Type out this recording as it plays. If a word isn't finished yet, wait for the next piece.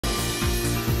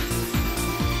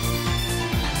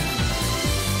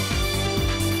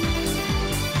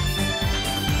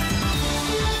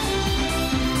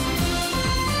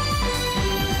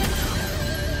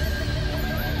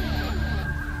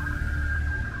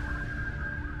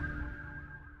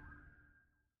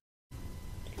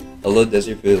Hello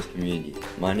Desert Foothills community,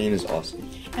 my name is Austin.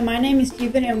 And my name is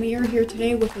Steven, and we are here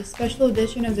today with a special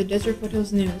edition of the Desert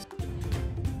Foothills News.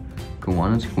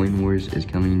 Kiwanis Coin Wars is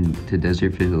coming to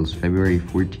Desert Foothills February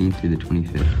 14th through the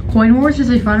 25th. Coin Wars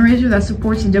is a fundraiser that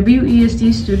supports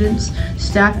WESD students,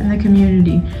 staff, and the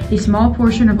community. A small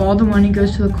portion of all the money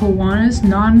goes to the Kiwanis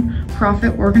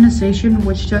non-profit organization,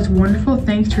 which does wonderful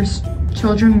things for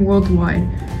children worldwide.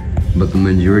 But the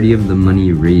majority of the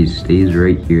money raised stays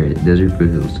right here at Desert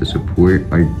Foothills to support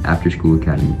our after-school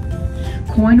academy.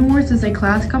 Coin Wars is a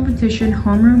class competition.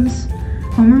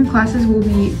 Homeroom classes will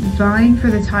be vying for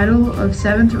the title of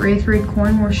 7th or 8th grade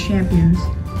Coin Wars champions.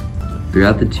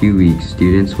 Throughout the 2 weeks,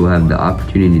 students will have the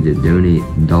opportunity to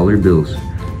donate dollar bills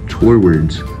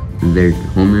towards their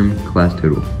homeroom class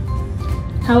total.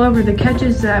 However, the catch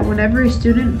is that whenever a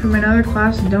student from another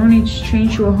class donates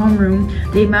change to a homeroom,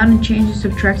 the amount of change is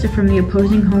subtracted from the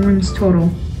opposing homeroom's total.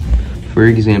 For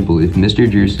example, if Mr.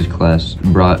 Drews' class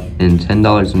brought in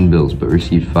 $10 in bills but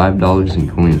received $5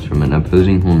 in coins from an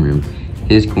opposing homeroom,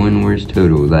 his Coin Wars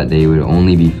total that day would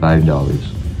only be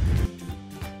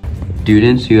 $5.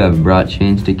 Students who have brought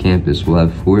change to campus will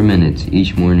have 4 minutes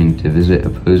each morning to visit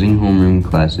opposing homeroom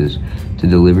classes to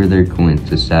deliver their coins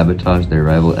to sabotage their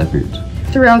rival efforts.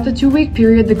 Throughout the 2-week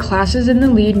period, the classes in the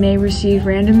lead may receive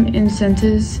random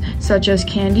incentives such as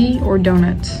candy or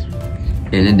donuts.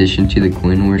 In addition to the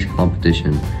Coin Wars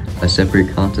competition, a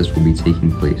separate contest will be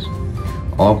taking place.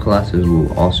 All classes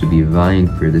will also be vying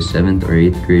for the 7th or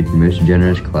 8th grade Most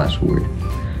Generous Class Award.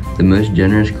 The Most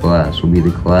Generous Class will be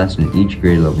the class in each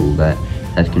grade level that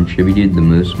has contributed the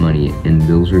most money in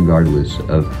bills regardless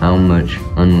of how much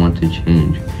unwanted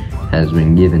change has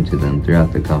been given to them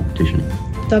throughout the competition.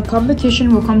 The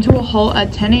competition will come to a halt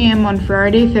at 10 a.m. on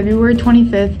Friday, February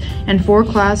 25th, and 4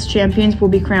 class champions will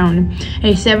be crowned.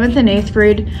 A 7th and 8th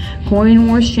grade Coin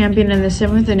Wars champion and the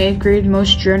 7th and 8th grade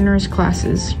Most Generous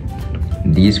classes.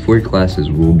 These 4 classes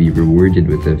will be rewarded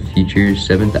with a featured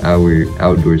 7th hour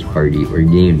outdoors party or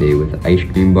game day with ice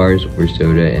cream bars or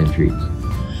soda and treats.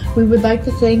 We would like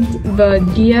to thank the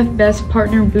DF Best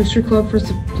Partner Booster Club for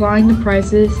supplying the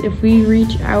prizes. If we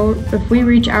reach our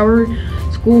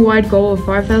school-wide goal of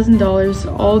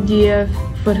 $5,000, all DF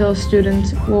Foothills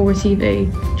students will receive a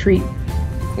treat.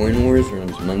 Coin Wars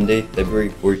runs Monday, February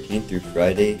 14th through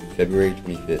Friday, February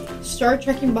 25th. Start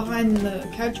checking behind the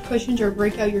couch cushions or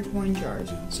break out your coin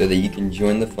jars so that you can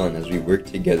join the fun as we work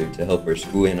together to help our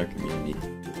school and our community.